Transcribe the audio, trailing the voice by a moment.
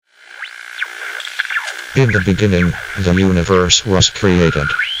In the beginning, the universe was created.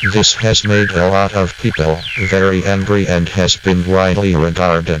 This has made a lot of people very angry and has been widely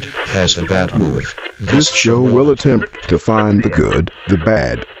regarded as a bad move. This show will attempt to find the good, the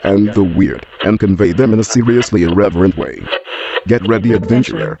bad, and the weird, and convey them in a seriously irreverent way. Get ready,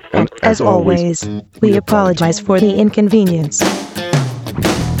 adventurer, and as always, we apologize for the inconvenience.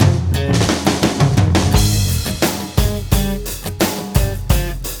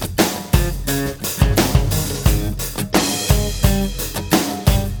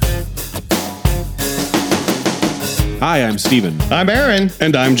 Hi, I'm Steven. I'm Aaron.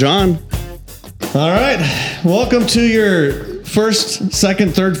 And I'm John. All right. Welcome to your first,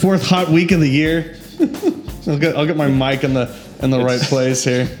 second, third, fourth hot week of the year. I'll get my mic in the right place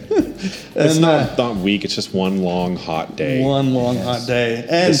here. It's not week. It's just one long hot day. One long hot day.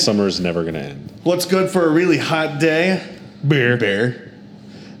 And this summer is never going to end. what's good for a really hot day? Beer.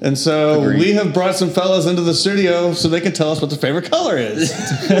 And so we have brought some fellas into the studio so they can tell us what their favorite color is.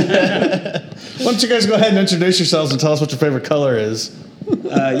 Why don't you guys go ahead and introduce yourselves and tell us what your favorite color is?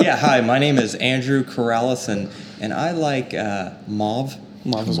 Hi, my name is Andrew Corrales, and I like mauve.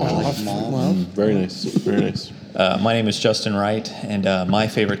 Mauve as I well. like mauve. Very nice. Very nice. My name is Justin Wright, and my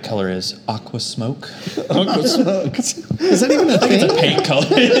favorite color is aqua smoke. Aqua smoke. Is that even a thing? It's a paint color.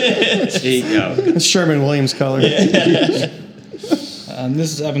 There you go. It's Sherman Williams color.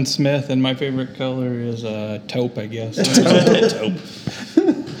 This is Evan Smith, and my favorite color is taupe, I guess. Taupe.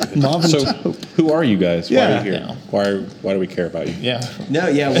 Mauve and So, taupe. who are you guys? Why Yeah. are you here? Why do we care about you? Yeah. No,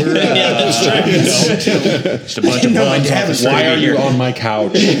 yeah, we're. Just a bunch of No, my bums dad off was the Why are street you here. on my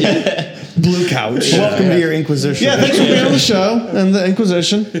couch? Blue couch. Welcome to your Inquisition. Yeah, thanks for being on the show and the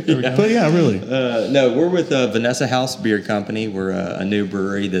Inquisition. But yeah, really. No, we're with Vanessa House Beer Company. We're a new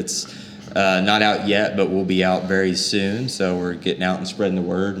brewery that's not out yet, but will be out very soon. So we're getting out and spreading the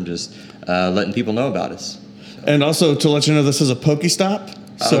word and just letting people know about us. And also to let you know, this is a Pokestop.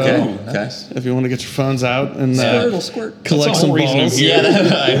 So Okay. if you want to get your phones out and Squirt. collect That's the some whole reason I'm balls. here.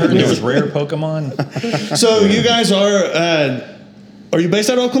 Yeah, I heard there was rare Pokemon. So you guys are you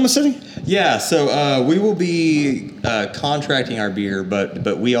based out of Oklahoma City? Yeah, so we will be contracting our beer,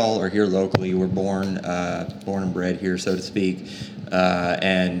 but we all are here locally. We're born and bred here, so to speak. But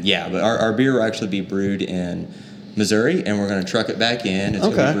our beer will actually be brewed in Missouri, and we're going to truck it back in. It's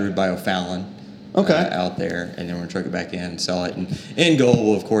going to be brewed by O'Fallon out there, and then we're going to truck it back in and sell it. And end goal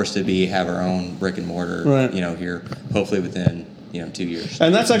will, of course, to be have our own brick and mortar, here, hopefully within 2 years.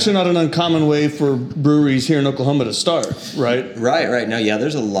 And that's actually not an uncommon way for breweries here in Oklahoma to start, right? Right. No, yeah,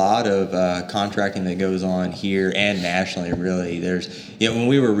 there's a lot of contracting that goes on here and nationally, really. There's, when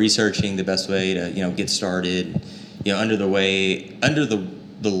we were researching the best way to, get started, under the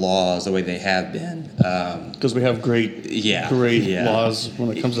laws, the way they have been. Because we have great laws when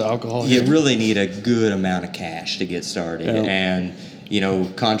it comes to alcohol. You really need a good amount of cash to get started. Yeah. And,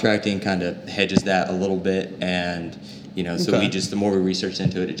 contracting kind of hedges that a little bit. And, so the more we researched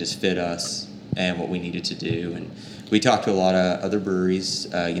into it just fit us and what we needed to do. And we talked to a lot of other breweries,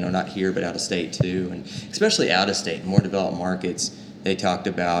 not here, but out of state too. And especially out of state, more developed markets. They talked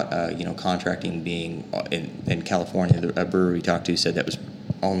about, contracting being in California. A brewery we talked to said that was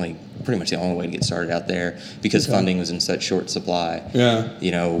pretty much the only way to get started out there because funding was in such short supply. Yeah.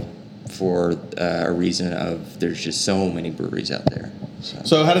 For a reason of there's just so many breweries out there.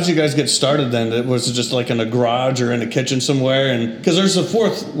 So how did you guys get started then? Was it just like in a garage or in a kitchen somewhere? And because there's a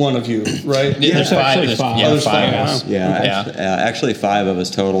fourth one of you, right? There's five. Actually five. Yeah, There's five. five. Yeah, actually 5 of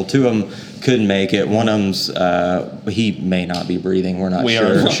us total. 2 of them couldn't make it. One of them's he may not be breathing. We're not We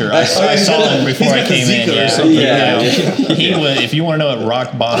sure. are for sure. I saw him before I came in. He was. If you want to know what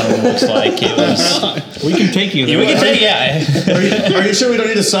rock bottom looks like, it was. We can take you there. We can take. Yeah. Are you sure we don't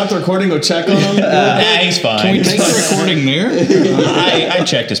need to stop the recording, go check on him? He's fine. Can we take the recording there? I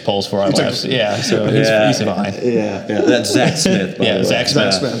checked his pulse before I left. Yeah, so he's fine. Yeah. That's Zach Smith. by the way. Zach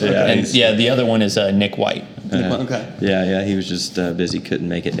Smith. Smith. And the other one is Nick White. Okay. Yeah, he was just busy, couldn't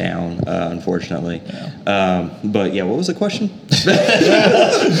make it down, unfortunately. But yeah, what was the question?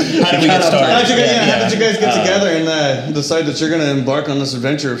 How did we get started? How did you guys get together and decide that you're going to embark on this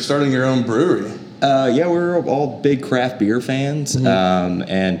adventure of starting your own brewery? We're all big craft beer fans,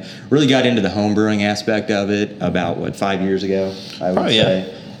 and really got into the home brewing aspect of it about 5 years ago, I would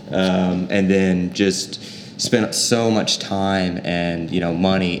say. And then just spent so much time and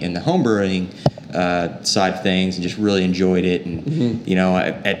money in the home brewing side of things, and just really enjoyed it. And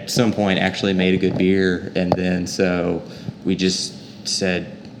at some point actually made a good beer, and then so we just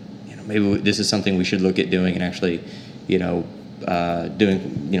said, maybe this is something we should look at doing and actually, doing,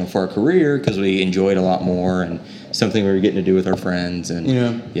 for our career, because we enjoyed a lot more and something we were getting to do with our friends, and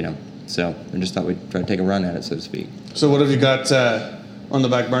So I just thought we'd try to take a run at it, so to speak. So what have you got on the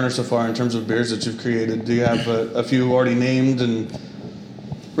back burner so far in terms of beers that you've created? Do you have a few already named and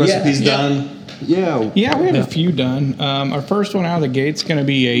recipes done? Yeah, we have a few done. Our first one out of the gate's going to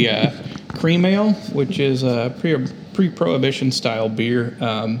be a cream ale, which is a pre-prohibition style beer.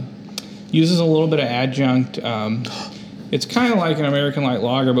 Uses a little bit of adjunct. It's kind of like an American light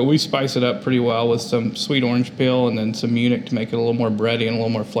lager, but we spice it up pretty well with some sweet orange peel and then some Munich to make it a little more bready and a little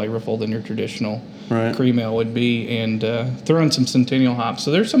more flavorful than your traditional cream ale would be, and throw in some Centennial hops.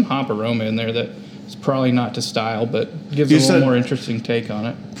 So there's some hop aroma in there that is probably not to style, but gives it a little more interesting take on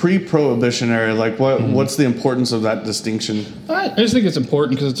it. Pre-prohibitionary, like what's the importance of that distinction? I just think it's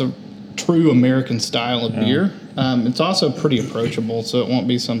important because it's a true American style of beer. It's also pretty approachable, so it won't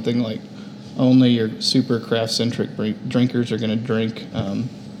be something like only your super craft-centric drinkers are going to drink.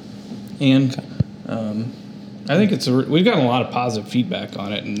 I think we've gotten a lot of positive feedback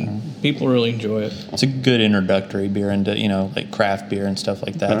on it, and people really enjoy it. It's a good introductory beer into, like craft beer and stuff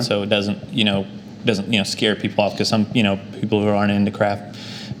like that. Okay. So it doesn't scare people off, because some, people who aren't into craft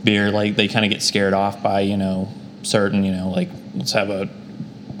beer, like they kind of get scared off by, certain, like let's have a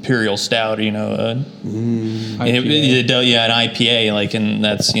Imperial Stout, an IPA, like, and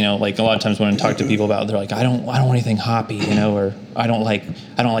that's, like a lot of times when I talk to people about it, they're like, I don't want anything hoppy, or I don't like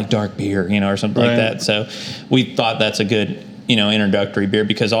dark beer, or something like that. So we thought that's a good, introductory beer,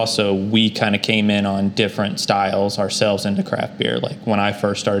 because also we kind of came in on different styles ourselves into craft beer. Like when I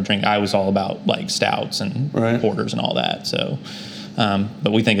first started drinking, I was all about like stouts and porters and all that. So,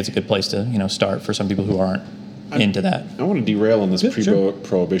 but we think it's a good place to, start for some people who aren't into that. I want to derail on this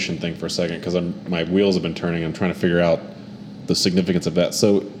pre-prohibition thing for a second, because my wheels have been turning. I'm trying to figure out the significance of that.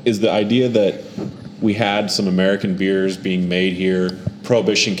 So is the idea that we had some American beers being made here,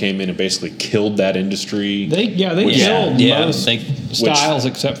 Prohibition came in and basically killed that industry? They killed most styles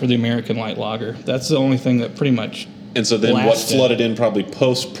except for the American light lager. That's the only thing that pretty much And so then what flooded in probably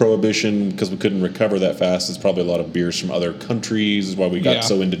post-Prohibition, because we couldn't recover that fast, is probably a lot of beers from other countries, is why we got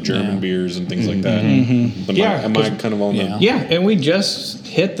so into German beers and things like that. But am I kind of on that? Yeah, and we just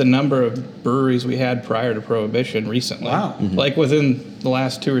hit the number of breweries we had prior to Prohibition recently. Wow. Like within the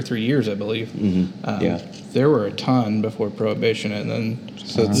last 2 or 3 years, I believe. There were a ton before Prohibition, and then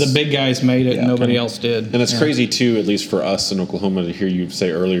the big guys made it and nobody else did. And it's crazy, too, at least for us in Oklahoma, to hear you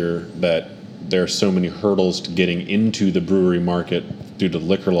say earlier that there are so many hurdles to getting into the brewery market due to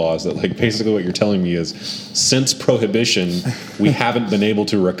liquor laws, that like basically what you're telling me is since Prohibition, we haven't been able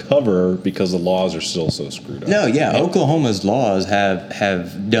to recover because the laws are still so screwed up. No, Oklahoma's laws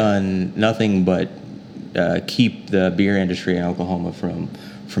have done nothing but keep the beer industry in Oklahoma from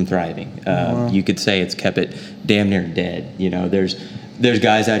thriving. You could say it's kept it damn near dead. There's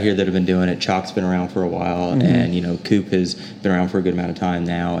guys out here that have been doing it. Chalk's been around for a while, and Coop has been around for a good amount of time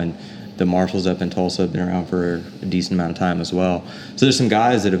now, and the Marshalls up in Tulsa have been around for a decent amount of time as well. So there's some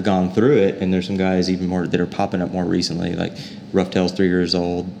guys that have gone through it, and there's some guys even more that are popping up more recently, like Rough Tail's 3 years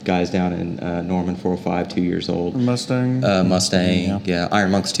old, guys down in Norman 405, 2 years old. Mustang, Iron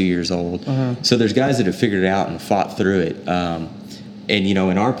Monk's 2 years old. So there's guys that have figured it out and fought through it. And in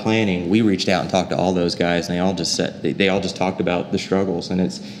our planning, we reached out and talked to all those guys, and they all just talked about the struggles, and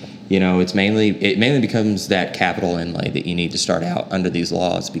it mainly becomes that capital inlay that you need to start out under these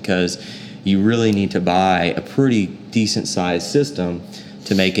laws, because you really need to buy a pretty decent sized system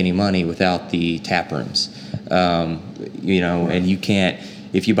to make any money without the tap rooms. And you can't,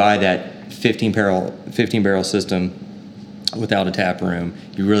 if you buy that 15 barrel system without a tap room,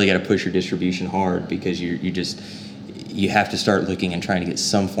 you really got to push your distribution hard, because you have to start looking and trying to get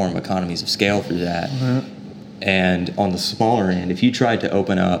some form of economies of scale through that. And on the smaller end, if you tried to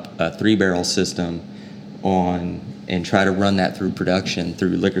open up a 3-barrel system and try to run that through production, through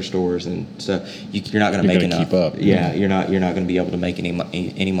liquor stores and stuff, you're not going to make enough. Keep up. Yeah, you're not going to be able to make any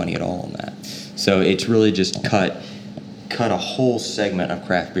money at all on that. So it's really just cut a whole segment of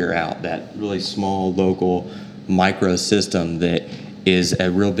craft beer out, that really small, local, micro system that is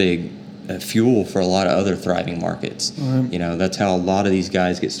a real big fuel for a lot of other thriving markets. That's how a lot of these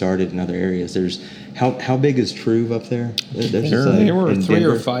guys get started in other areas. There's how big is Truve up there? They were 3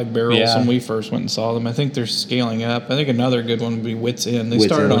 or 5 barrels when we first went and saw them. I think they're scaling up. I think another good one would be Wits End. They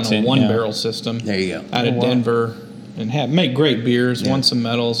started on a 1-barrel system. There you go. Out of Denver, and make great beers. Won some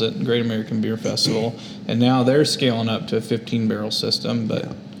medals at Great American Beer Festival, and now they're scaling up to a 15-barrel system.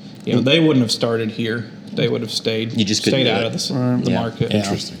 But they wouldn't have started here they would have stayed. You just couldn't stayed do out it. of the Yeah. market.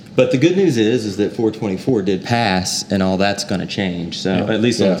 Interesting. But the good news is that 424 did pass, and all that's going to change. So at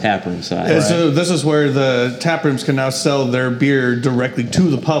least on the taproom side. And so this is where the tap rooms can now sell their beer directly to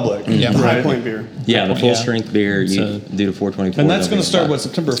the public. Yeah. High Right. Point beer. Yeah, the full Yeah. strength beer you So- do to 424. And that's going to start, November what,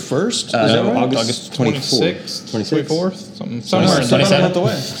 September 1st? Is No, that right? August 26th, 26th. 24th, somewhere in Somewhere there. about a 27th. month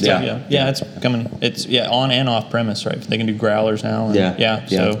away. Yeah. It's coming. It's on and off premise, right? They can do growlers now. And, Yeah,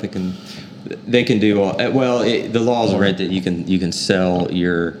 So they can do all. Well, the laws are right that you can sell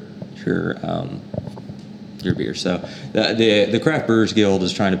your beer. So the Craft Brewers Guild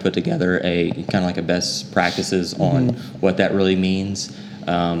is trying to put together a kind of like a best practices on what that really means.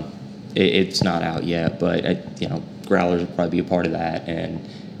 It's not out yet, but growlers will probably be a part of that, and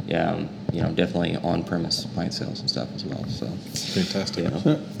definitely on premise pint sales and stuff as well. So Fantastic.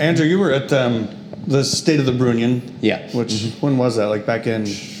 Andrew, you were at the State of the Brewnion. Yeah. Which, when was that? Like back in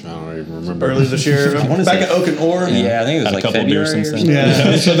I don't even remember. early this year? wanna Back say- at Oak and Ore? yeah, I think it was Had a like couple February beers since or then.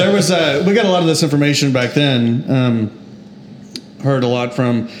 something. Yeah. So there was we got a lot of this information back then. Heard a lot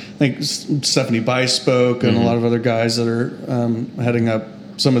from, I think Stephanie Bice spoke, and a lot of other guys that are heading up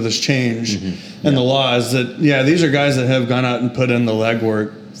some of this change and the laws. That these are guys that have gone out and put in the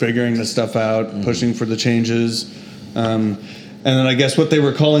legwork, figuring this stuff out, pushing for the changes. And then I guess what they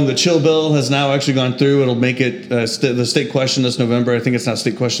were calling the chill bill has now actually gone through. It'll make it the state question this November. I think it's now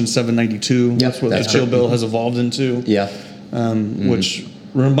state question 792. That's what the chill bill has evolved into. Yeah. Which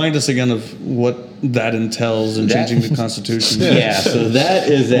remind us again of what that entails in That- changing the Constitution. Yeah, so that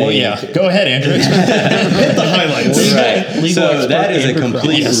is a Well, yeah. Go ahead, Andrew. Hit the highlights. Right. Legal So expert that is a Andrew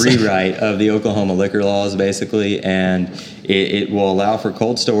complete Cross. rewrite of the Oklahoma liquor laws, basically, and it will allow for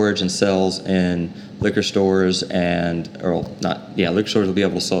cold storage and sales in liquor stores liquor stores will be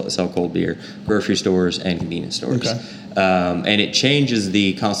able to sell cold beer, grocery stores and convenience stores. Okay. And it changes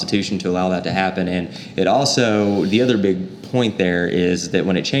the Constitution to allow that to happen. And it also, the other big point there is that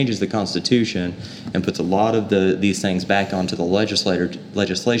when it changes the Constitution and puts a lot of these things back onto the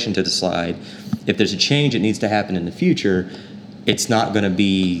legislation to decide, if there's a change that needs to happen in the future, it's not going to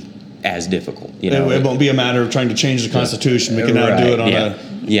be as difficult. It won't be a matter of trying to change the Constitution. We can now do it on a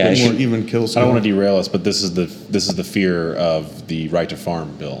more even kill I scale. don't want to derail us, but this is the fear of the right to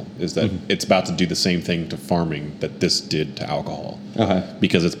farm bill, is that it's about to do the same thing to farming that this did to alcohol.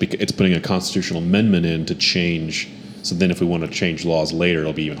 Because it's putting a constitutional amendment in to change. So then if we want to change laws later,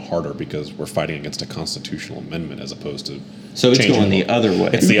 it'll be even harder because we're fighting against a constitutional amendment as opposed to. So it's changing going the other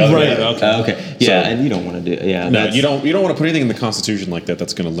way. It's the other Right. way. Okay. Okay. Yeah, So- and you don't want to do. Yeah. No, that's- you don't want to put anything in the Constitution like that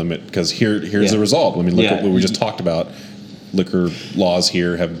that's going to limit, because here's the result. I mean, look at what we just talked about. Liquor laws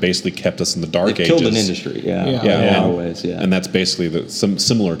here have basically kept us in the dark It ages. killed an industry. Yeah. Yeah. In a lot and, of ways. Yeah. and that's basically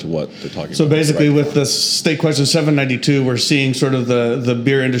similar to what they're talking So about. basically, right? with the state question 792, we're seeing sort of the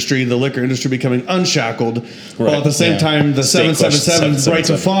beer industry, the liquor industry becoming unshackled, while at the same time, the State question 777 right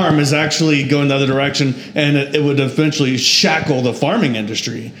to 777. farm is actually going the other direction, and it would eventually shackle the farming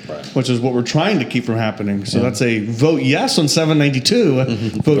industry, Right. which is what we're trying to keep from happening. So that's a vote yes on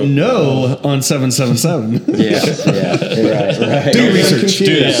 792, vote no on 777. Right. Do your research.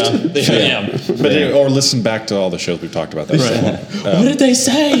 But or listen back to all the shows we've talked about that. What did they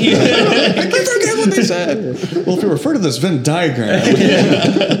say? Well, if you refer to this Venn diagram,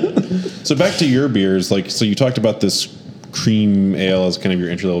 So back to your beers, so you talked about this cream ale as kind of your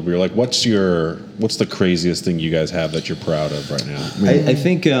entry level beer. Like, what's the craziest thing you guys have that you're proud of right now? I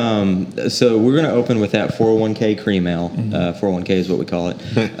think so. We're going to open with that 401k cream ale. 401k is what we call it.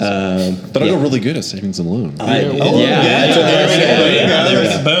 That'll go really good at savings and loan.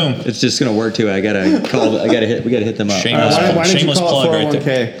 Boom. It's just going to work too. We got to hit them up. Shameless, why didn't you shameless call plug it right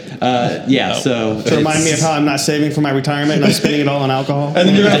there. 401k? So To remind me of how I'm not saving for my retirement and I'm spending it all on alcohol. And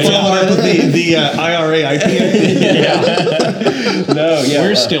then you're going to follow it up with the IRA IPA.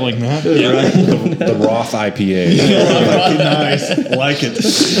 We're stealing that. The Roth IPA. Nice. Like it.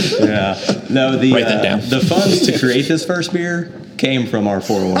 Yeah. No, Write that down. the funds to create this first beer came from our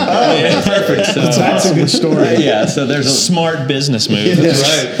 401k. Perfect. So that's a good story. Yeah, so there's a Smart business move.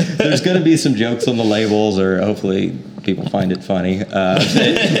 Right. there's going to be some jokes on the labels, or hopefully people find it funny,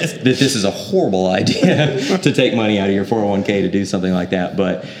 that this is a horrible idea to take money out of your 401k to do something like that.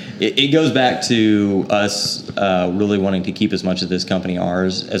 But it goes back to us really wanting to keep as much of this company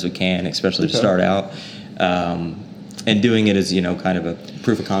ours as we can, especially to start out. And doing it as, kind of a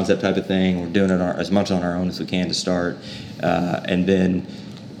proof of concept type of thing. We're doing it as much on our own as we can to start. And then,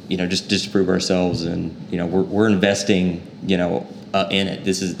 just to prove ourselves, and, we're investing, in it.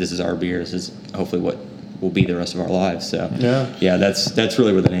 This is our beer. This is hopefully what be the rest of our lives. So Yeah. that's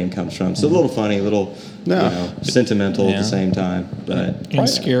really where the name comes from. So a little funny, a little sentimental at the same time, but And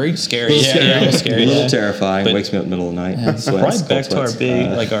scary. Scary. a Scary. little terrifying. But- Wakes me up in the middle of the night. Yeah. Sweats, Probably back to our sweats.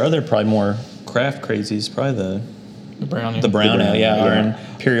 big, like our other probably more craft crazies, probably The brown ale. the brown ale, yeah. our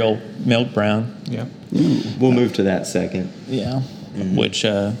Imperial Milk Brown. Yeah. We'll move to that second. Yeah. Which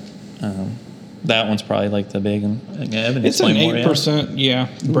that one's probably like the big one. Evan, It's an explain more,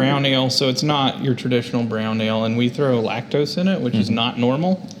 8% brown ale, so it's not your traditional brown ale, and we throw lactose in it, which is not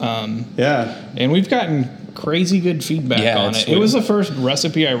normal. Yeah. And we've gotten crazy good feedback Yeah, on it's it. It was the first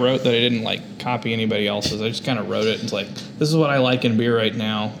recipe I wrote that I didn't like copy anybody else's. I just kind of wrote it. It's like, this is what I like in beer right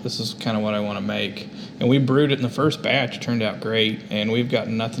now. This is kind of what I want to make. And we brewed it in the first batch. It turned out great, and we've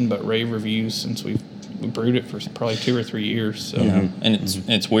gotten nothing but rave reviews since we brewed it for probably 2 or 3 years. So. And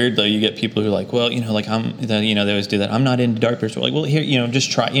it's weird though. You get people who are like, well, like they always do that. I'm not into dark beers. We're like, well, here,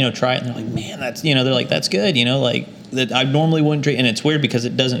 just try it. And they're like, man, that's, they're like, that's good. Like that I normally wouldn't drink. And it's weird because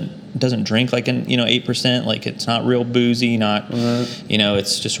it doesn't drink like an 8%. Like it's not real boozy, not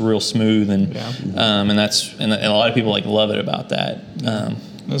it's just real smooth and and a lot of people like love it about that.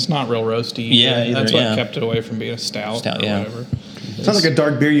 It's not real roasty. Yeah, either, that's what kept it away from being a stout or whatever. Sounds like a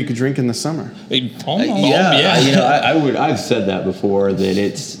dark beer you could drink in the summer. I've said that before that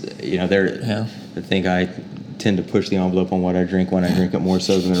it's I think I tend to push the envelope on what I drink when I drink it more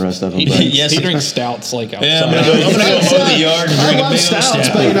so than the rest of them. But He drinks stouts like outside. Yeah, I'm gonna go mow the yard and drink a big old stouts,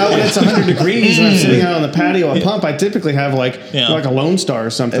 stout. but when it's 100 degrees and I'm sitting out on the patio a pump, I typically have like a Lone Star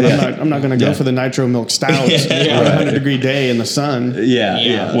or something. I'm not going to go for the nitro milk stouts on a 100-degree day in the sun.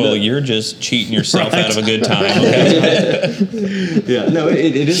 Well, you're just cheating yourself out of a good time. Okay? No,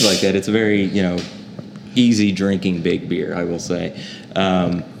 it is like that. It's a very easy drinking big beer, I will say.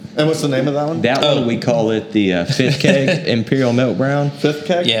 And what's the name of that one? That one, we call it the Fifth Keg Imperial Milk Brown. Fifth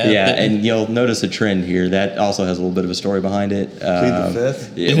Keg? Yeah, and you'll notice a trend here. That also has a little bit of a story behind it. Plead the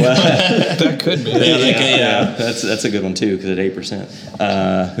fifth? Yeah, well, That could be. that's a good one too, because at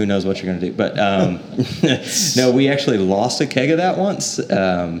 8%, who knows what you're going to do. But no, we actually lost a keg of that once,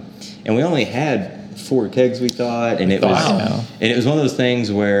 and we only had 4 kegs, we thought, and it was one of those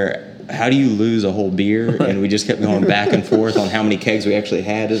things where, how do you lose a whole beer? And we just kept going back and forth on how many kegs we actually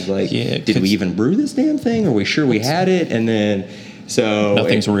had. Is like, did we even brew this damn thing? Are we sure we had it? And then, so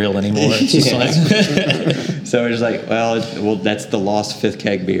nothing's real anymore. It's just like so we're just like, well, that's the lost 5th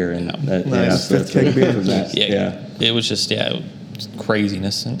keg beer, and Fifth Keg beer from that. It was just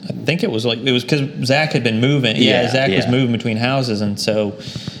craziness. And I think it was because Zach had been moving. Zach was moving between houses, and so.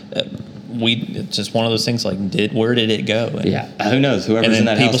 It's just one of those things. Like, where did it go? And, who knows? Whoever's in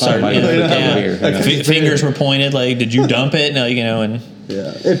that people house might have beer. Fingers were pointed. Like, did you dump it? No, and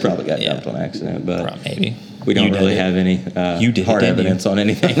it probably got dumped on accident, but maybe we don't really have any hard evidence on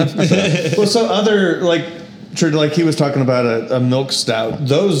anything. So other like he was talking about a milk stout.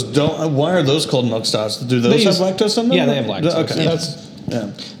 Those don't. Why are those called milk stouts? Do those have lactose in them? Yeah, they have lactose.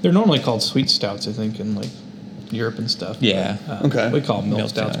 Okay, they're normally called sweet stouts, I think, in like Europe and stuff. Yeah. Okay. We call them milk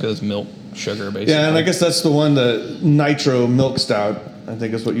stouts because it's milk, sugar, basically. Yeah, and I guess that's the one, the nitro milk stout, I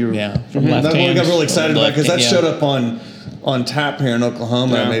think is what you were. From That's what we got really excited about, because that Yeah. showed up on tap here in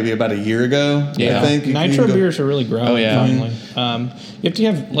Oklahoma maybe about a year ago. I think Nitro beers are really growing. Oh, yeah. Finally. You have to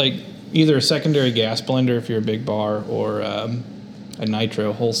have like either a secondary gas blender if you're a big bar, or a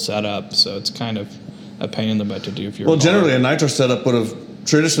nitro whole setup. So it's kind of a pain in the butt to do if you're. Well, a bar. generally a nitro setup would have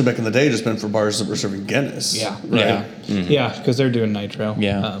traditionally back in the day just been for bars that were serving Guinness. Yeah. Right. Yeah, because they're doing nitro.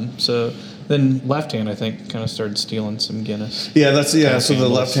 Yeah. So then Left Hand, I think, kind of started stealing some Guinness. Yeah, that's so the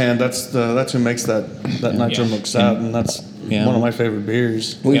handles. left hand, that's who makes that nitro milk stout, and that's one of my favorite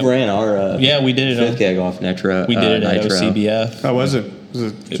beers. We ran our we did it 5th keg off Nitro. We did it at Nitro. OCBF. How was it? Was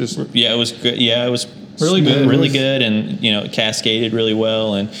it just It was good. Yeah, it was Really good. really good, and it cascaded really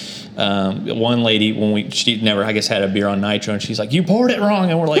well. And one lady, she never, I guess, had a beer on nitro, and she's like, "You poured it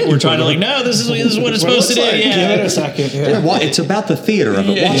wrong," and we're trying to no, this is what it's supposed to do. like. Yeah, Give it a second. Yeah. It's about the theater of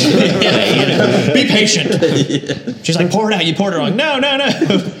it. Watch it. Be patient. She's like, "Pour it out. You poured it wrong." No.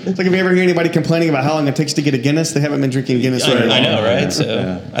 it's like if you ever hear anybody complaining about how long it takes to get a Guinness, they haven't been drinking Guinness very long. I know, right?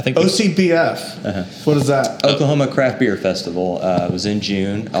 So I think OCBF. What is that? Oklahoma Craft Beer Festival was in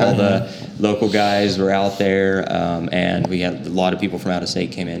June. All the local guys were out there, and we had a lot of people from out of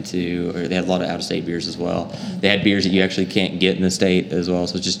state came into, or they had a lot of out of state beers as well. They had beers that you actually can't get in the state as well.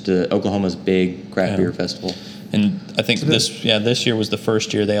 So it's just Oklahoma's big craft beer festival. And I think this year was the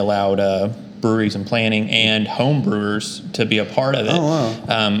first year they allowed breweries and planning and home brewers to be a part of it. Oh,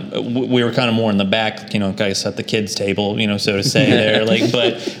 wow. We were kind of more in the back, guys at the kids' table, so to say there.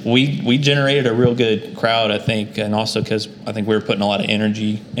 But we generated a real good crowd, I think, and also because I think we were putting a lot of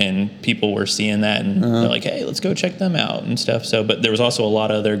energy and people were seeing that and they're like, hey, let's go check them out and stuff. So, but there was also a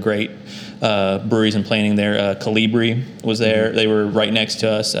lot of other great breweries and planning there. Colibri was there. They were right next to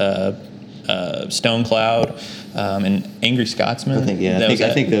us. Stone Cloud. And Angry Scotsman. I think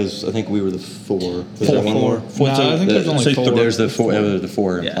we were the four. Was there one more? I think there's only four. There's the four. There was the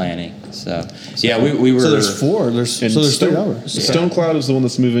four in planning. So we were. So there's four. There's 3 hours. Stone Cloud is the one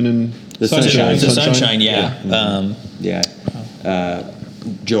that's moving in. The Sunshine. Yeah.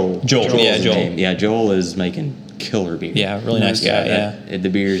 Joel. Joel. Name. Yeah, Joel is making killer beer. Yeah, really nice guy. Yeah. The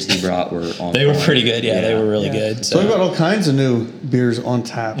beers he brought were on. They were pretty good. Yeah, they were really good. So we've got all kinds of new beers on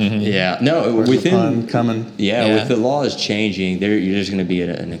tap. Mm-hmm. Yeah. No, within coming. Yeah, with the laws changing, you're just going to be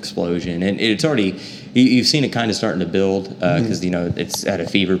an explosion, and it's already. You've seen it kind of starting to build because it's at a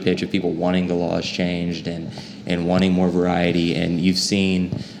fever pitch of people wanting the laws changed and wanting more variety, and you've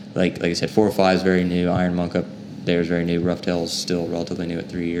seen like I said, 4 or 5 is very new. Iron Monk up there is very new. Rough Tail's still relatively new at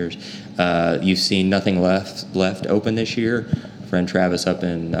 3 years. You've seen Nothing Left open this year. Friend Travis up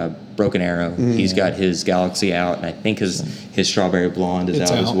in Broken Arrow, he's got his Galaxy out, and I think his Strawberry Blonde is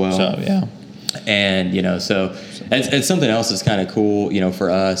out as well. So, yeah. And so it's something else that's kind of cool, for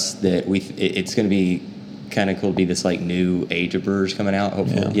us that it's going to be kind of cool to be this like new age of brewers coming out.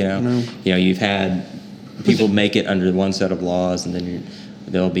 Hopefully, you've had people make it under one set of laws, and then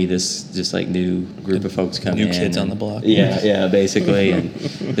there'll be this just like new group of folks coming in. New kids on the block. Yeah, basically.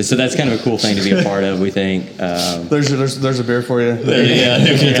 And so that's kind of a cool thing to be a part of, we think. There's a beer for you. New kids on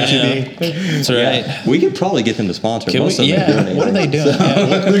the block. That's right. Yeah, we could probably get them to sponsor. What are they doing?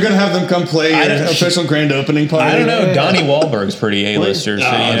 They're going to have them come play your official grand opening party. I don't know. Donnie Wahlberg's pretty A-lister.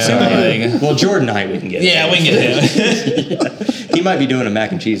 Well, Jordan Knight we can get. Yeah, we can get him. He might be doing a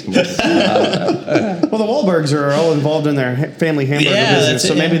mac and cheese commercial. Well, the Wahlbergs are all involved in their family hamburger business,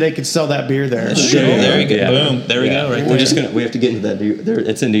 so maybe they could sell that beer there. Sure. There we go. Yeah. Boom. There we go. Right there. We have to get into that.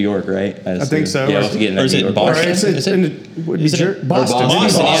 It's in New York, right? I think so. Yeah, we have to get into or is it Boston?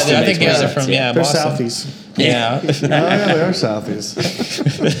 Boston. Boston. Yeah, I think they're from. Yeah, they're Boston. Southies. Yeah. They are Southies.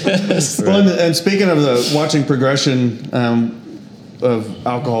 Well, and speaking of watching progression of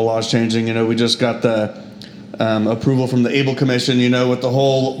alcohol laws changing, we just got the approval from the Able Commission, with the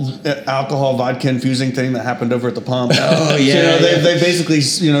whole alcohol vodka infusing thing that happened over at the pump. Oh, yeah. They basically,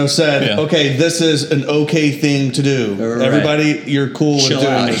 said, okay, this is an okay thing to do. Right. Everybody, you're cool with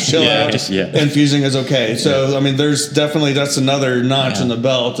doing this. Chill out. Infusing is okay. So, there's definitely, that's another notch in the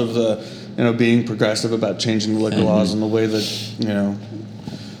belt of the, being progressive about changing the liquor laws and the way that,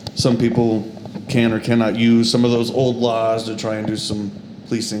 some people can or cannot use some of those old laws to try and do some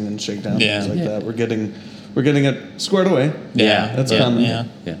policing and shakedown things like that. We're getting it squared away. Yeah, that's coming. Yeah.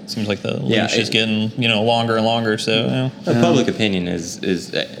 Seems like the leash is getting longer and longer. So public opinion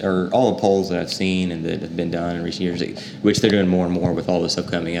or all the polls that I've seen and that have been done in recent years, which they're doing more and more with all this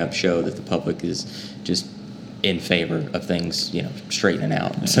stuff coming up, show that the public is just in favor of things, straightening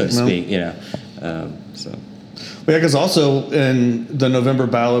out, so to speak. So. Well, because also in the November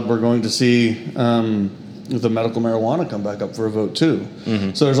ballot, we're going to see the medical marijuana come back up for a vote too.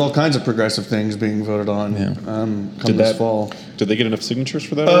 Mm-hmm. So there's all kinds of progressive things being voted on come this fall. Did they get enough signatures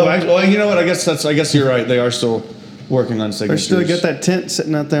for that? Well, you know what? I guess you're right. They are still working on signatures. They're still got that tent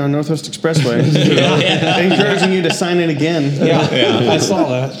sitting out there on Northwest Expressway, encouraging you to sign in again. Yeah. I saw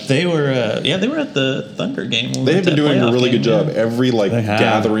that. They were, they were at the Thunder game. They have been doing a really good job. Every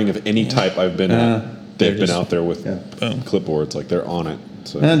gathering of any type I've been at, they've been out there with clipboards. Like they're on it.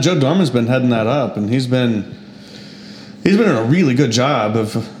 So. And Joe Dorman's been heading that up, and he's been doing a really good job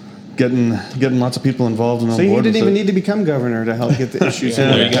of getting lots of people involved and on board. He didn't even need to become governor to help get the issues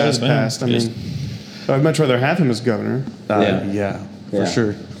passed. I'd much rather have him as governor. For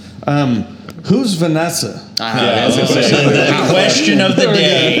sure. Who's Vanessa? That's the question of the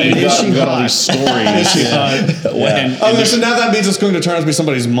day. Is she got all these stories. So now that means it's going to turn out to be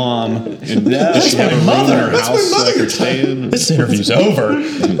somebody's mom. Does she have a mother? That's my mother. This interview's over.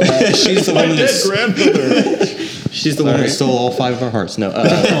 She's the one dead grandmother. She's the one that stole all 5 of our hearts. No.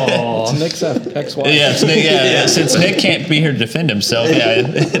 It's Nick's ex-wife. Yeah, it's Nick, since Nick can't be here to defend himself,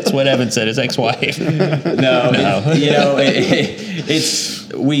 it's what Evan said, his ex-wife. No.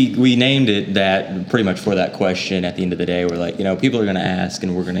 We named it that pretty much for that question at the end of the day. We're like, people are going to ask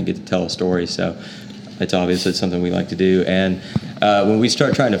and we're going to get to tell a story. So it's obvious it's something we like to do. And when we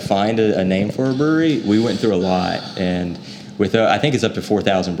start trying to find a name for a brewery, we went through a lot. And with I think it's up to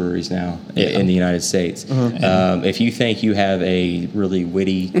 4,000 breweries now in the United States. If you think you have a really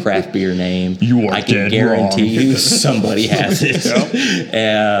witty craft beer name, I can guarantee you somebody has it.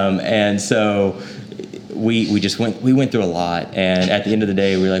 And so we went through a lot, and at the end of the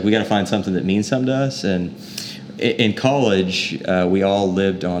day, we were like, we got to find something that means something to us. And in college, we all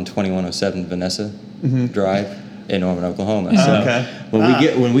lived on 2107 Vanessa Drive in Norman, Oklahoma. So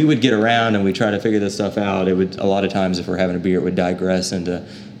when we would get around and we try to figure this stuff out, it would, a lot of times if we're having a beer, it would digress into,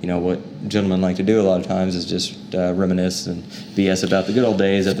 you know, what gentlemen like to do a lot of times is just reminisce and BS about the good old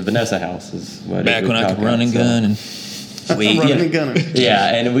days at the Vanessa house. Is what back when I could run and gun and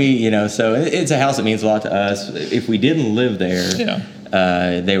and we, you know, so it's a house that means a lot to us. If we didn't live there,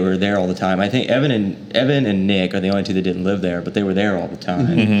 they were there all the time. I think Evan and Nick are the only two that didn't live there, but they were there all the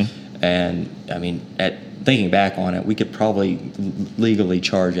time. And I mean, thinking back on it, we could probably legally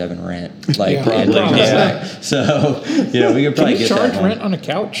charge Evan rent. Like, so, you know, we could probably Can we get charge that rent on a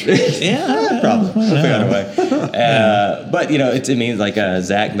couch? Probably. We'll figure out a way. But, you know, it means like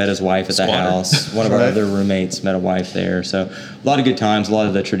Zach met his wife at the house. One of our other roommates met a wife there. So a lot of good times, a lot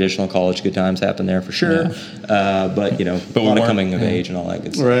of the traditional college good times happen there for sure. But, you know, a lot of coming of age and all that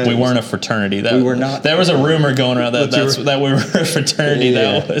good stuff. We weren't a fraternity. We were not. There was a rumor going around that we were a fraternity.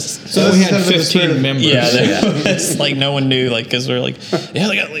 That was. So we had 15 members. It's like no one knew, like, because we're like,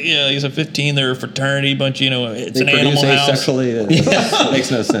 he's a 15. They're a fraternity, but you know, it's an animal house. Sexually, it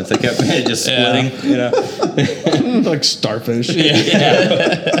makes no sense. They kept just splitting, you know, like starfish.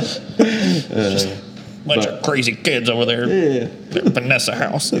 Bunch of crazy kids over there. At Vanessa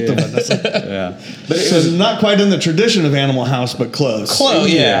house. But it was not quite in the tradition of Animal House, but close.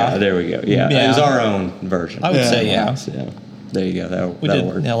 There we go. It was our own version. I would say, There you go. We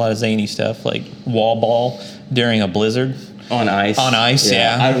did a lot of zany stuff, like wall ball during a blizzard. On ice.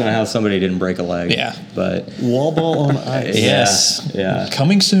 I don't know how somebody didn't break a leg. But wall ball on ice. Yes.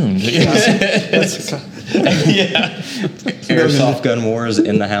 Coming soon. Airsoft gun wars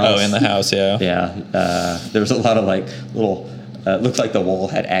in the house. Oh, in the house, there was a lot of like little. Looked like the wall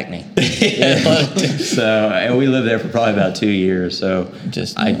had acne. So, and we lived there for probably about 2 years. So,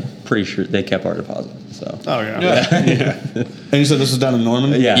 I'm pretty sure they kept our deposit. So. And you said this was down in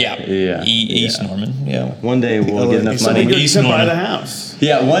Norman? East Norman. One day we'll get enough money. You can buy the house.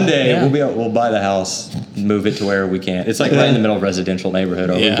 One day we'll buy the house, move it to where we can. It's like right in the middle of a residential neighborhood,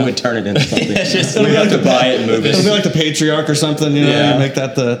 or we would turn it into something. We have to buy it and move it. It'll be like the Patriarch or something, you know, you make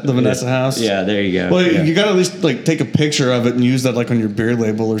that the Vanessa house. Yeah, there you go. Well, you got to at least like take a picture of it and use that like on your beer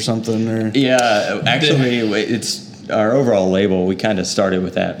label or something. Or actually, it's our overall label. We kind of started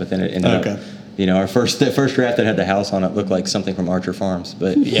with that, but then it ended up. You know, the first draft that had the house on it looked like something from Archer Farms,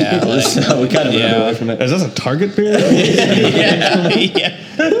 but so we kind of moved away from it. Is this a Target beer?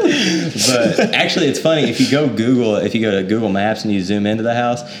 But actually, it's funny if you go to Google Maps and you zoom into the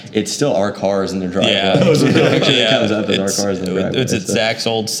house, it's still our cars in their driveway. It comes up as our cars in the driveway. It's Zach's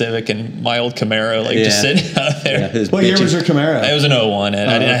old Civic and my old Camaro, like just sitting out there. What year was your Camaro? It was an 01,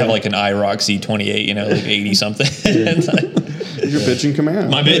 and I didn't have like an IROC C28, you know, like 80 something. Your bitchin' Camaro.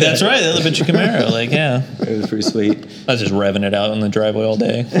 That's right, the bitchin' Camaro. It was pretty sweet. I was just revving it out on the driveway all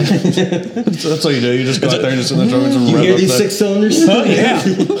day. So that's all you do. You just go out there and just sit in the driveway and rev up. You hear these 6 cylinders? Oh yeah.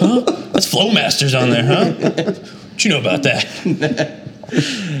 That's Flowmasters on there, huh? What you know about that?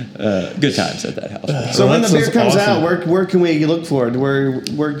 Good times at that house. So when the beer comes out, where can we look for it?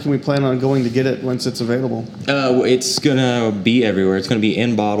 Where can we plan on going to get it once it's available? It's gonna be everywhere. It's gonna be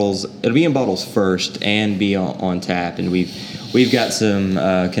in bottles. It'll be in bottles first and be on tap. And we've got some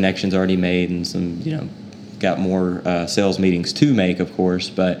connections already made and some got more sales meetings to make, of course.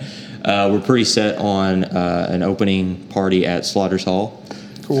 But we're pretty set on an opening party at Slaughter's Hall.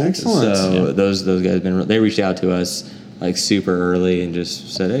 Cool. Excellent. So those guys they reached out to us like super early and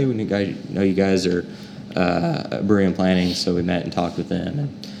just said, hey, we know you guys are brewery and planning, so we met and talked with them.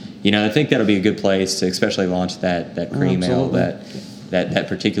 And I think that'll be a good place to especially launch that cream ale, that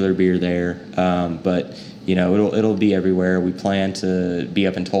particular beer there. But it'll be everywhere. We plan to be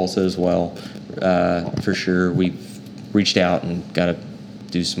up in Tulsa as well, for sure. We've reached out and got to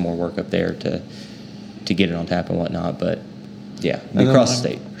do some more work up there to get it on tap and whatnot. But across the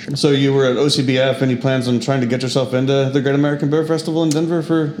state. Sure. So you were at OCBF. Any plans on trying to get yourself into the Great American Beer Festival in Denver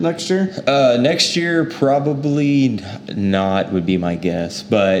for next year? Next year, probably not would be my guess.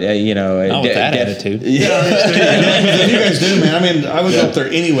 But not with that attitude. If you guys do, man. I mean, I would go up there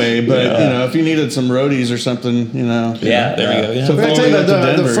anyway. But if you needed some roadies or something, there we go. Yeah. So I tell you,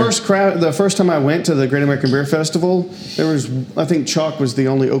 the first time I went to the Great American Beer Festival, I think Chalk was the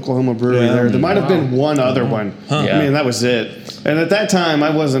only Oklahoma brewery there. There might have been one other one. Huh. I mean, that was it. And at that time, I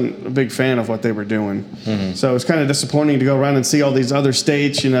wasn't wasn't a big fan of what they were doing. So it's kind of disappointing to go around and see all these other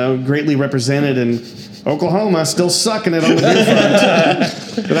states, greatly represented, and Oklahoma still sucking it on the beer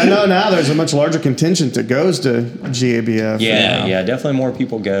front. But I know now there's a much larger contingent that goes to GABF. Yeah, definitely more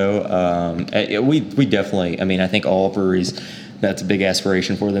people go. We definitely, I think all breweries, that's a big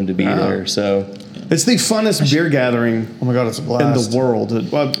aspiration for them to be there. So it's the funnest beer gathering. Oh my God, it's a blast. In the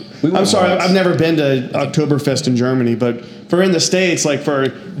world. Well, I'm sorry, I've never been to Oktoberfest in Germany, but for in the States, like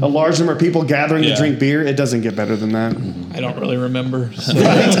for a large number of people gathering to drink beer, it doesn't get better than that. I don't really remember. So.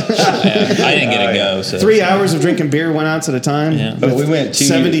 I didn't get a go. So. 3 hours of drinking beer, 1 ounce at a time. Yeah. But we went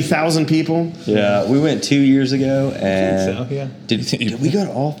 70,000 people. Yeah, we went 2 years ago, and So, yeah. did we go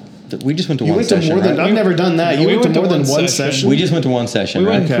to all? We just went to You one went to session. more than right? I've never done that. You we went to went to more than one one session. session. We just went to one session, We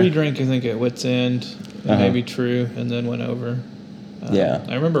right? went pre-drink, I think, at Wits End, and maybe True, and then went over. Yeah.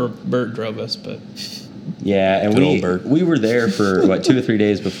 I remember Bert drove us, but Yeah, and Good old Bert. we were there for 2 or 3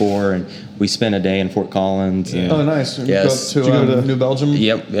 days before, and we spent a day in Fort Collins. And, Oh, nice. Yes. Did you go to New Belgium?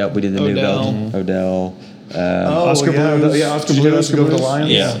 Yep, we did the New Odell. Belgium, Odell. Oscar yeah, Blues. Yeah, Oscar Blues. Oscar Go to the Blues? Lions.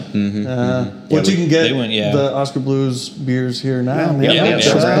 Yeah. Which you can get they went, yeah. the Oscar Blues beers here now. Yeah, They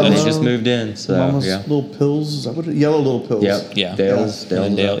sure. just moved in, so Mama's yeah. Little Pills. Is that what Yellow Little Pills. Yep. Yeah. Dale's. Yeah.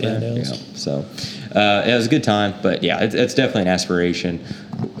 Dale's. Dale- out yeah, there. Dale's. Yeah. So it was a good time, but yeah, it's definitely an aspiration.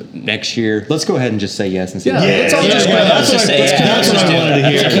 Next year, let's go ahead and just say yes and see. let's all just go. Let's just say That's what I wanted to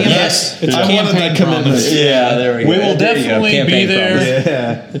hear. Yes. it's a I wanted that campaign commitment. promise. Yeah, there we go. We will There you go. definitely be Campaign there.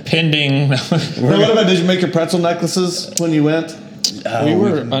 promise. Yeah. Pending. Now, what about, did you make your pretzel necklaces when you went? We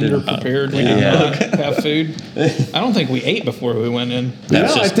were underprepared. We didn't have food. I don't think we ate before we went in.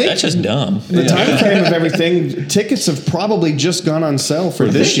 That's, No, I just, think- that's just dumb. The time frame of everything, tickets have probably just gone on sale for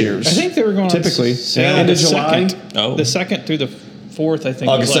this year's. I think they were going typically on sale end the of July. second. Oh. The 2nd through the 4th, I think.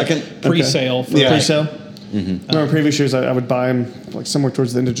 August was like 2nd? pre-sale. For Pre-sale. Remember previous years, I would buy them like somewhere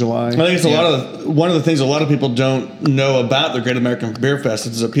towards the end of July. I think it's one of the things a lot of people don't know about the Great American Beer Fest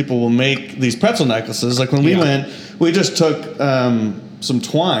is that people will make these pretzel necklaces. Like when we went, we just took some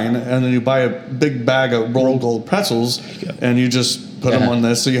twine and then you buy a big bag of rolled gold pretzels and you just put them on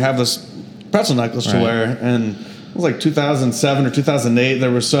this. So you have this pretzel necklace to wear. And it was like 2007 or 2008.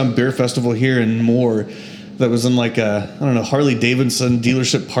 There was some beer festival here in Moore that was in like a, I don't know, Harley Davidson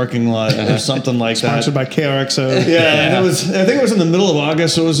dealership parking lot or something like that. Sponsored by KRXO. Yeah, and it was. I think it was in the middle of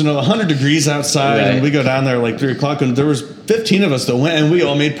August. So it was 100 degrees outside, and we go down there like 3 o'clock, and there was 15 of us that went, and we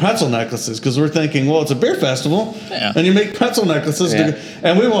all made pretzel necklaces because we're thinking, well, it's a beer festival, and you make pretzel necklaces.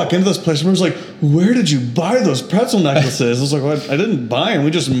 And we walk into this place, and we're just like, where did you buy those pretzel necklaces? I was like, well, I didn't buy them. We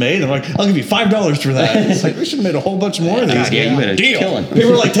just made them. Like, I'll give you $5 for that. It's like we should have made a whole bunch more of these. God, yeah, you made a killing.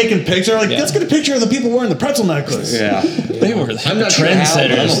 People were like taking pictures. Like, let's get a picture of the people wearing the pretzel necklace. Yeah. They were I'm not sure how,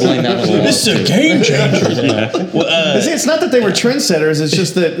 but I'm gonna trendsetters. blame that on the wall. This is a game changer. See, it's not that they were trendsetters. It's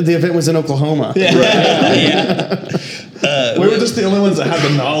just that the event was in Oklahoma. We were just the only ones that had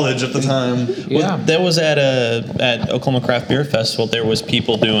the knowledge at the time. Yeah. That was at Oklahoma Craft Beer Festival. There was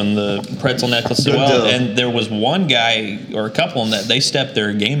people doing the pretzel necklace as Good well, deal. and there was one guy or a couple that they stepped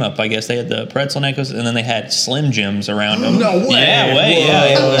their game up. I guess they had the pretzel necklace, and then they had Slim Jims around them. No way. Yeah,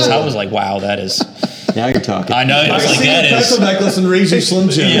 yeah. I was like, wow, that is. Now you're talking. I know. I It's like see that the pretzel is. necklace and raise you Slim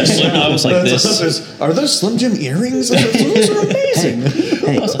Jim. Yeah, Slim- I was like this. Are those Slim Jim earrings? Those are amazing.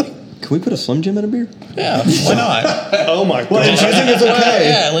 Hey, can we put a Slim Jim in a beer? Yeah, why not? Oh my Well, god. I think it's okay.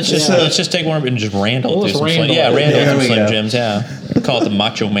 Yeah, let's just take one and just Randall Well, through it's some Randall. Slim. Yeah, Randall There through we Slim go. Jims. Yeah, call it the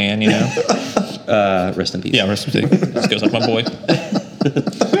Macho Man. You know. Rest in peace. Yeah, rest in peace. This goes like my boy.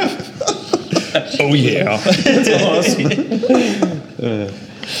 Oh yeah.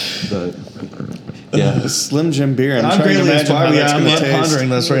 Yeah. Slim Jim beer. I'm I'm trying to greatly imagine how inspired. that's I'm going to taste. pondering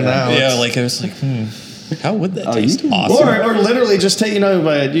this right now. Yeah, like I was like, how would that taste? you- Awesome. Or literally just take, you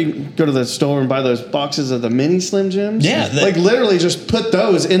can go to the store and buy those boxes of the mini Slim Jims. Yeah, like literally just put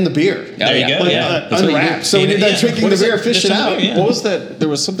those in the beer. There you go. Like, Yeah. That's what you unwrapped. do. So when you're done drinking the beer, fish it out. Yeah. What was that? There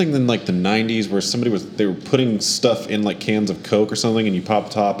was something in like the 90s where they were putting stuff in like cans of Coke or something, and you pop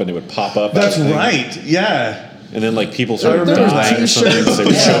top and it would pop up. That's as a thing. right. Yeah. And then like people started remember dying or something because they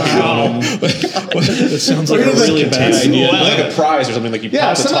would choke you on them. That sounds like Or a you know, really like, bad idea. Like a prize or something. Like you Yeah,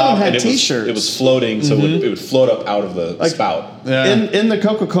 pop the some of them top had and t-shirts. it was floating, so it would float up out of the spout. Yeah. In the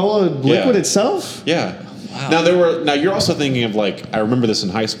Coca-Cola liquid itself? Yeah. Wow. Now you're also thinking of like, I remember this in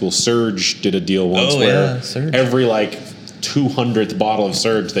high school. Surge did a deal once Oh, where yeah, Surge. every like 200th bottle of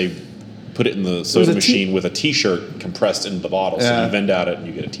Surge they put it in the soda machine with a T-shirt compressed into the bottle. So Yeah. you vend out it and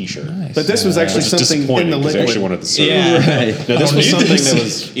you get a T-shirt. But this was actually Which is something in disappointing the because they liquid. actually wanted the Surge. Yeah. Right. No, this was need something this. that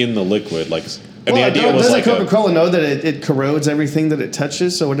was in the liquid. Like And the idea was doesn't like Coca-Cola know that it corrodes everything that it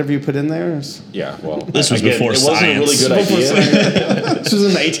touches? So whatever you put in there is... Yeah, well, This was before it wasn't a really good idea. This was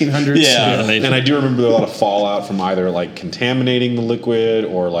in the 1800s. Yeah. And I do remember a lot of fallout from either like contaminating the liquid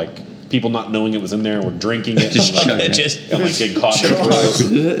or like people not knowing it was in there and were drinking it and like getting caught.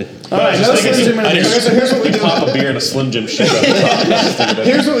 All right, no Slim Jim in there. Here's what we do. Pop a beer and a Slim Jim shake on the top.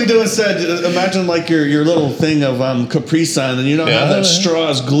 Here's what we do instead. Imagine like your little thing of Capri Sun, and you don't have that straw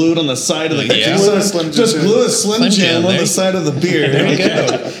is glued on the side of the Yeah. Just glue a Slim Jim on the side of the beer. There you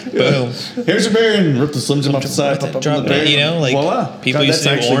go. Boom. Here's your beer, and rip the Slim Jim off the side. Pop up Drop the beer. it, you know, like Voila. people God, used to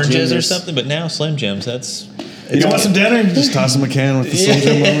that's do actually oranges or genius. something, but now Slim Jims. That's You want some dinner? Just toss him a can with the Slim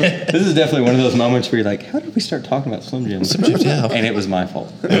Jim moment. This is definitely one of those moments where you're like, how did we start talking about Slim Jims? Slim Jims, yeah. And it was my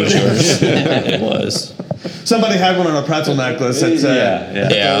fault. it was yours. It was. Somebody had one on a pretzel necklace. That's Yeah.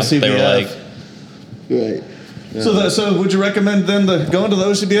 Yeah, they were like, Right. So would you recommend then going to the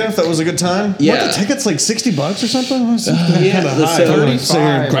OCBF? That was a good time. Yeah. Weren't the tickets like $60 or something? Yeah, Kind of high. so- Don't sit here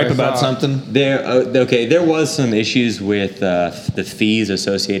and gripe I about thought. something. There was some issues with the fees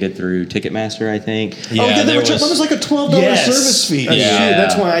associated through Ticketmaster, I think. yeah, Oh, yeah, there it was like a $12 Yes. service fee. Oh, yeah. Shoot,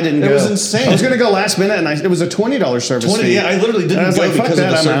 that's why I didn't It go. was insane. I was going to go last minute, and it was a $20 service fee. Yeah, I literally And I didn't was go like, fuck because of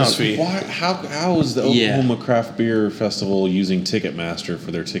that, the I'm service out. fee. Why? How is the Yeah. Oklahoma Craft Beer Festival using Ticketmaster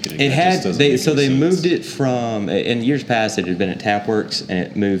for their ticketing? It That had just doesn't make so any they sense. moved it from in years past it had been at Tapworks and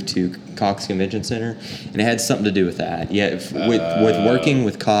it moved to Cox Convention Center and it had something to do with that. Yeah, with working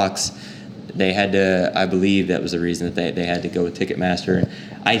with Cox, they had to. I believe that was the reason that they had to go with Ticketmaster. And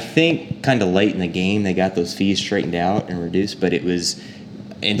I think kind of late in the game they got those fees straightened out and reduced, but it was.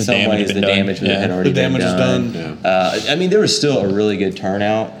 In The some damage ways, had the been done. damage Yeah. had already The been damage is done. done. I mean, there was still a really good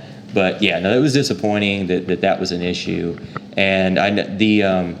turnout, but yeah, no, it was disappointing that was an issue. And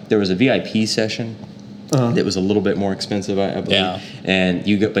there was a VIP session that was a little bit more expensive, I believe. Yeah. And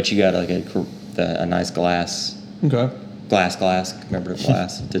you got like a nice glass. Okay. Glass, remember the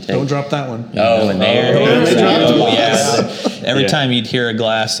glass to take. Don't drop that one. Oh, and there. yeah. Every Yeah. time you'd hear a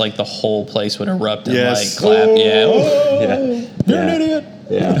glass, like the whole place would erupt and Yes. like clap. Yeah. Yeah. You're an idiot.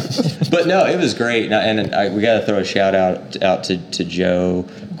 Yeah, but no, it was great, and we got to throw a shout out to Joe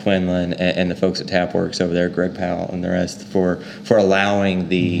Quinlan and the folks at Tapworks over there, Greg Powell and the rest for allowing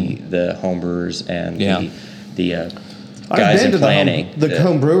the homebrewers and Yeah. the I've guys been in to planning the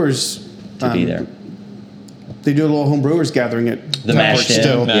home brewers to be there. They do a little home brewers gathering at The Tapworks Mashed In,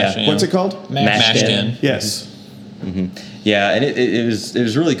 still. Mashed In. What's it called? Mashed in. Yes. Yeah, and it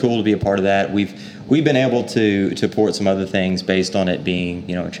was really cool to be a part of that. We've been able to port some other things based on it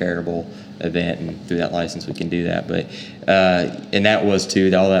being a charitable event, and through that license we can do that. But and that was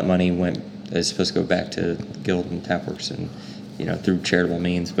too. All that money is supposed to go back to Guild and Tapworks and through charitable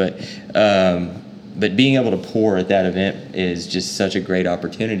means. But being able to pour at that event is just such a great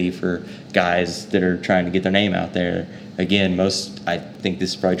opportunity for guys that are trying to get their name out there. Again, I think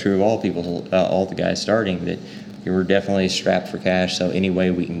this is probably true of all people, all the guys starting, that we're definitely strapped for cash. So any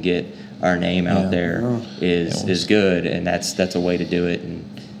way we can get our name out there is good, and that's a way to do it. And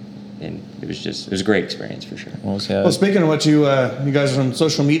it was a great experience for sure. Well, speaking of what you guys are on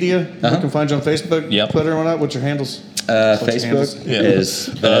social media, we can find you on Facebook, Yep. Twitter, and whatnot. What's your handles? Facebook is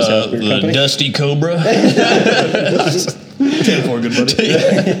The Dusty Cobra. 10-4, good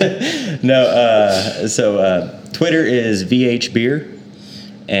buddy. No, so Twitter is VH Beer,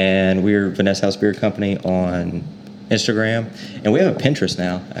 and we're Vanessa House Beer Company on Instagram, and we have a Pinterest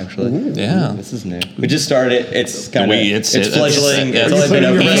now. Actually, Yeah. this is new. We just started it. It's kind of it's fledgling. it's- It's only been Putting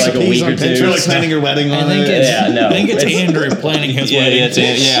open your for like a recipes week on or two. Pinterest. You're like planning your wedding on it. Yeah, no, I think it's it's- Andrew planning his wedding.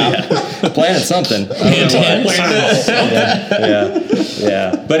 Yeah. Planning something. Hint, hint.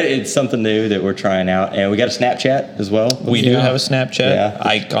 Yeah, but it's something new that we're trying out, and we got a Snapchat as well. We do have a Snapchat. Yeah.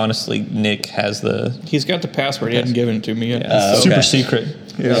 I honestly, Nick has the He's got the password. He hasn't given it to me yet. Okay. super secret.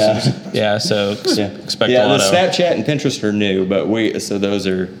 Yeah. Yeah, so expect a Yeah, lot the of Snapchat and Pinterest are new, but those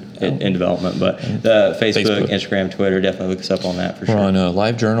are in development. But the Facebook, Facebook. Instagram, Twitter, definitely look us up on that for We're sure. on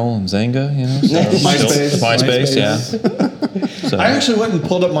LiveJournal and Zanga, so MySpace. MySpace, yeah. So, I actually went and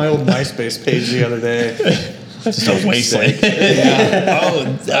pulled up my old MySpace page the other day. just a wasteland.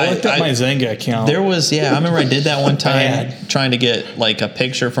 I looked up my Zynga account. There was, I remember I did that one time trying to get like a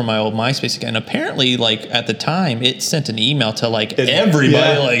picture from my old MySpace account. And apparently, like at the time, it sent an email to like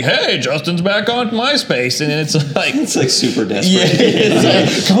everybody, like, "Hey, Justin's back on MySpace," and it's like super desperate.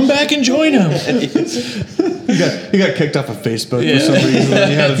 it's like, come back and join him. He got kicked off of Facebook for some reason.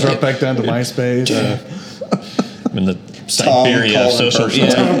 He had to drop back down to MySpace. In the Siberia of calling social. person.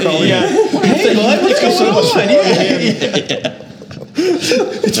 Tom calling. Hey, bud, what's going on?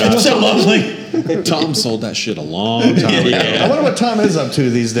 It's been so lovely. Tom sold that shit a long time ago. I wonder what Tom is up to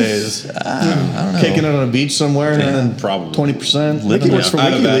these days. I don't know. Caking it on a beach somewhere and then Probably. 20%. I think he works for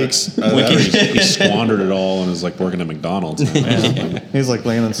WikiLeaks. He squandered it all and is like working at McDonald's now. He's like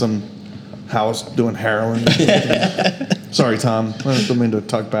laying in some house doing heroin. Sorry, Tom. I don't mean to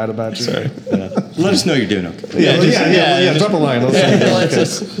talk bad about you. Sorry. Let us know you're doing okay. Yeah. Drop a line.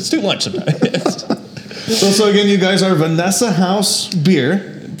 It's too much sometimes. So again, you guys are Vanessa House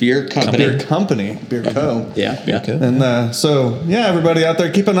Beer Company. Beer Co. Yeah. And everybody out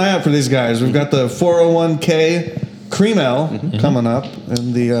there, keep an eye out for these guys. We've got the 401k Cream Ale coming up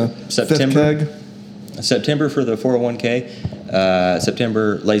in the September. fifth keg. September for the 401k.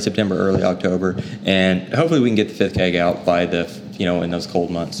 Late September, early October, and hopefully we can get the fifth keg out by in those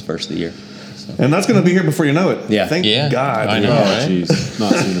cold months, first of the year. So. And that's going to be here before you know it. Yeah. Thank God. I know, right? Jeez,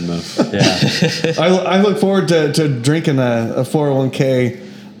 not soon enough. Yeah. I look forward to drinking a 401k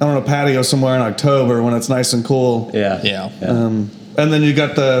on a patio somewhere in October when it's nice and cool. Yeah. And then you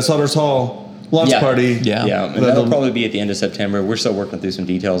got the Sutter's Hall launch party. Yeah. And that'll probably be at the end of September. We're still working through some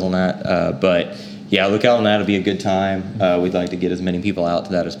details on that, but yeah, look out on that. It'll be a good time. We'd like to get as many people out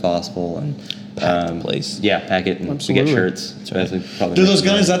to that as possible and pack the place. Yeah, pack it and Absolutely. we get shirts. Probably Do those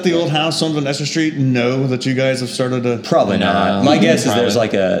guys at the old house on Vanessa Street know that you guys have started to? Probably not. My guess is there's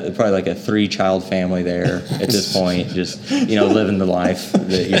probably like a 3-child family there at this point, just living the life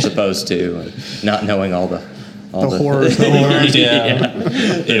that you're supposed to, and not knowing all the horrors.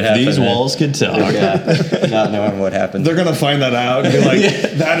 If these walls could talk. Not knowing what happened. They're gonna find that out and be like,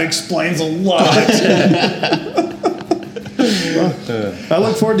 that explains a lot. I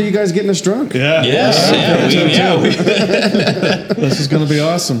look forward to you guys getting us drunk. Yes. This is gonna be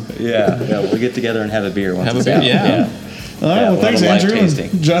awesome. Yeah, we'll get together and have a beer once Have a it's beer, out. yeah. All right, well, thanks, Andrew,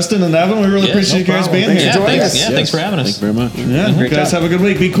 and Justin, and Evan. We really appreciate you guys being here. Thanks for having us. Thank you very much. Yeah, you guys have a good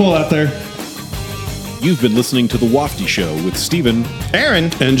week. Be cool out there. You've been listening to The Wafty Show with Stephen, Aaron,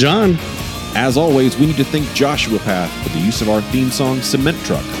 and John. As always, we need to thank Joshua Path for the use of our theme song Cement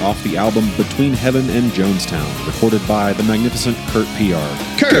Truck off the album Between Heaven and Jonestown, recorded by the magnificent Kurt PR.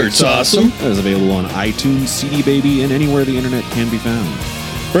 Kurt's awesome. That is available on iTunes, CD Baby, and anywhere the internet can be found.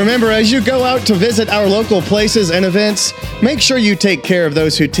 Remember, as you go out to visit our local places and events, make sure you take care of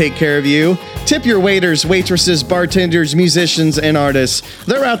those who take care of you. Tip your waiters, waitresses, bartenders, musicians, and artists.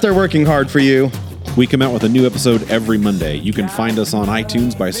 They're out there working hard for you. We come out with a new episode every Monday. You can find us on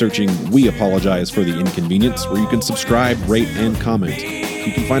iTunes by searching We Apologize for the Inconvenience, where you can subscribe, rate, and comment.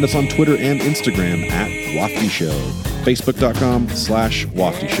 You can find us on Twitter and Instagram at Wafty Show.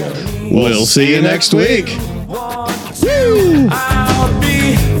 Facebook.com/Wafty Show. We'll see you next week. Woo! I'll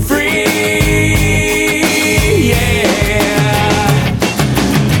be free.